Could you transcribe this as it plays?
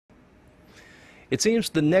It seems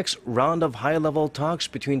the next round of high-level talks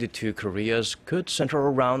between the two Koreas could center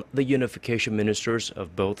around the unification ministers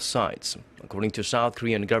of both sides. According to South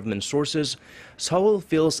Korean government sources, Seoul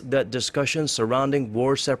feels that discussions surrounding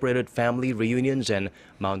war-separated family reunions and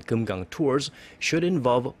Mount Kumgang tours should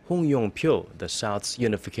involve Hong Yong, the South's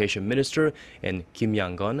unification minister, and Kim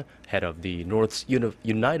Kwan, head of the North's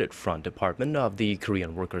United Front Department of the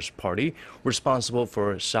Korean Workers' Party, responsible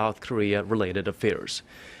for South Korea-related affairs.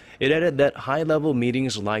 It added that high-level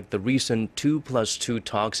meetings like the recent 2+2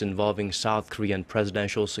 talks involving South Korean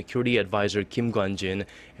Presidential Security Advisor Kim Kwan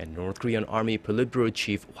and North Korean Army Politburo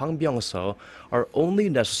Chief Hwang Pyong are only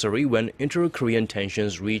necessary when inter-Korean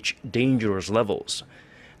tensions reach dangerous levels.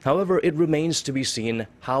 However, it remains to be seen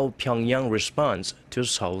how Pyongyang responds to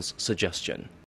Seoul's suggestion.